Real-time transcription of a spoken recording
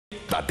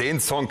Na, den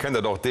Song kennt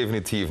ihr doch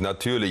definitiv,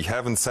 natürlich.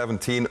 Heaven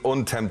 17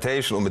 und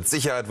Temptation. Und mit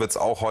Sicherheit wird es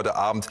auch heute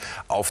Abend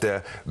auf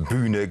der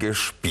Bühne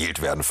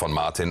gespielt werden von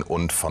Martyn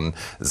und von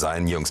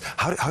seinen Jungs.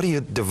 How do you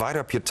divide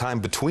up your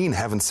time between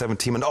Heaven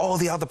 17 and all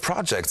the other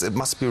projects? It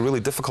must be a really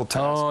difficult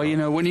task. Oh, you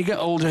know, when you get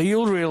older,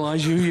 you'll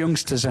realise, you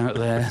youngsters out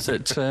there,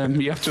 that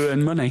you have to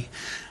earn money.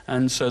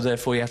 And so,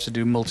 therefore, you have to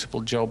do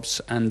multiple jobs.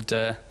 And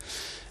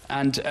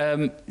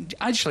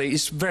actually,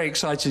 it's very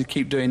exciting to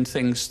keep doing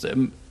things that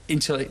are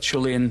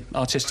intellectually and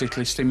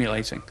artistically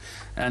stimulating,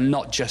 and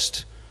not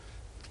just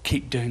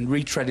keep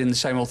retreading the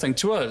same old thing.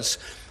 To us,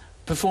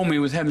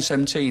 performing with Heaven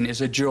 17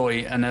 is a joy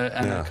and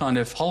a kind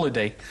of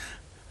holiday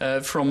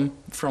from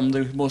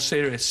the more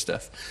serious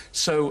stuff.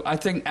 So I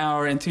think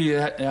our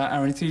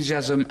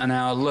enthusiasm and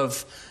our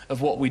love of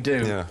what we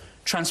do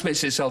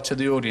transmits itself to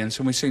the audience,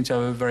 and we seem to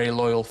have a very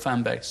loyal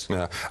fan base.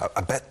 Yeah,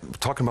 I bet,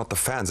 talking about the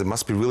fans, it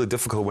must be really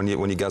difficult when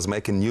you guys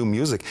making new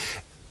music.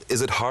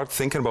 Is it hard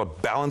thinking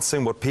about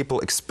balancing what people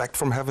expect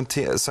from Heaven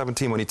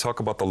 17 when you talk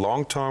about the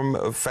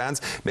long-term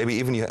fans? Maybe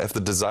even you have the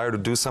desire to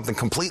do something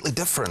completely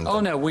different.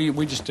 Oh no,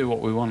 we just do what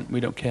we want. We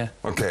don't care.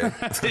 Okay.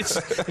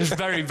 it's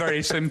very,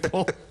 very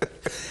simple.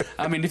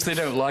 I mean, if they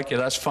don't like it,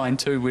 that's fine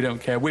too. We don't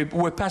care.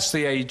 We're past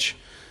the age,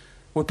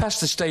 we're past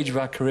the stage of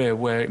our career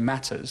where it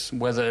matters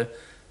whether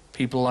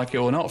people like it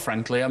or not,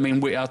 frankly. I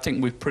mean, I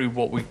think we've proved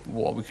what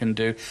we can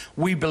do.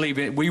 We believe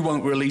it. We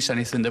won't release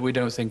anything that we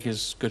don't think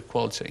is good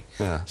quality.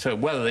 Yeah. So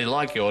whether they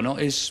like it or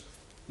not is,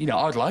 you know,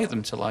 I'd like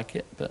them to like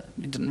it, but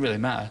it doesn't really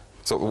matter.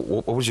 So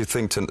what would you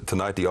think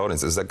tonight, the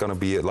audience? Is that going to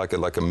be like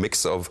a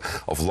mix of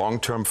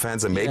long-term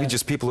fans and maybe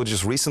just people who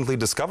just recently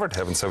discovered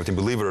Heaven 17,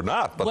 believe it or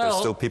not, but there's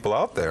still people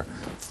out there?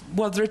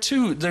 Well, there are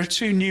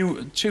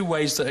two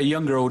ways that a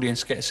younger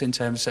audience gets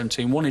into Heaven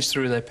 17. One is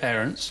through their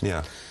parents.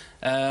 Yeah.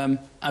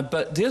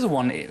 But the other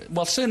one,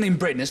 well, certainly in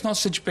Britain, it's not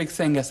such a big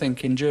thing, I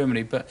think, in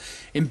Germany, but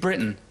in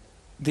Britain,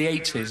 the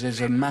 80s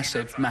is a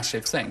massive,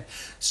 massive thing.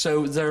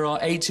 So there are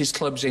 80s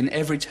clubs in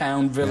every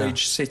town,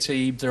 village,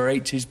 city. There are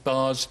 80s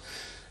bars,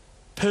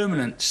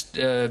 permanent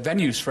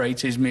venues for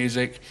 80s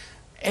music.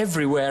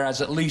 Everywhere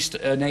has at least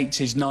an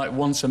 80s night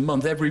once a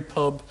month, every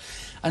pub.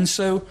 And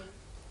so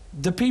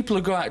the people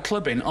who go out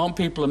clubbing aren't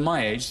people of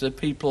my age, they're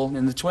people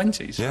in the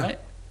 20s, right?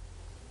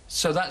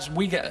 So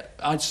we get,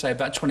 I'd say,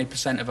 about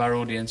 20% of our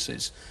audience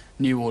is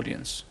new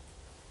audience.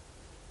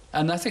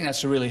 And I think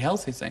that's a really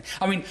healthy thing.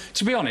 I mean,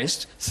 to be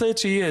honest,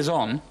 30 years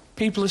on,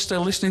 people are still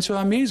listening to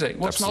our music.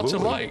 What's not to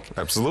like?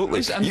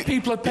 Absolutely. And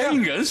people are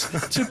paying us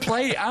to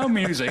play our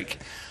music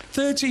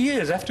 30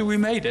 years after we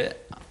made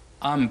it.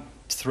 I'm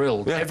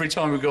thrilled. Every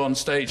time we go on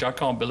stage, I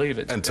can't believe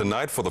it. And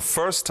tonight, for the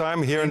first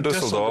time here in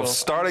Düsseldorf,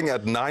 starting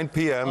at 9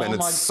 p.m. and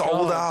it's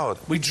sold out.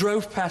 We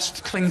drove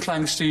past Kling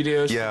Klang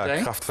Studios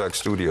today. Kraftwerk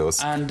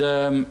Studios. And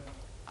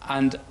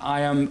I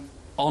am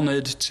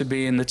honoured to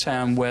be in the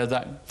town where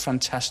that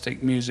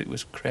fantastic music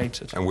was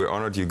created. And we're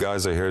honoured you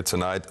guys are here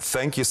tonight.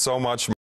 Thank you so much.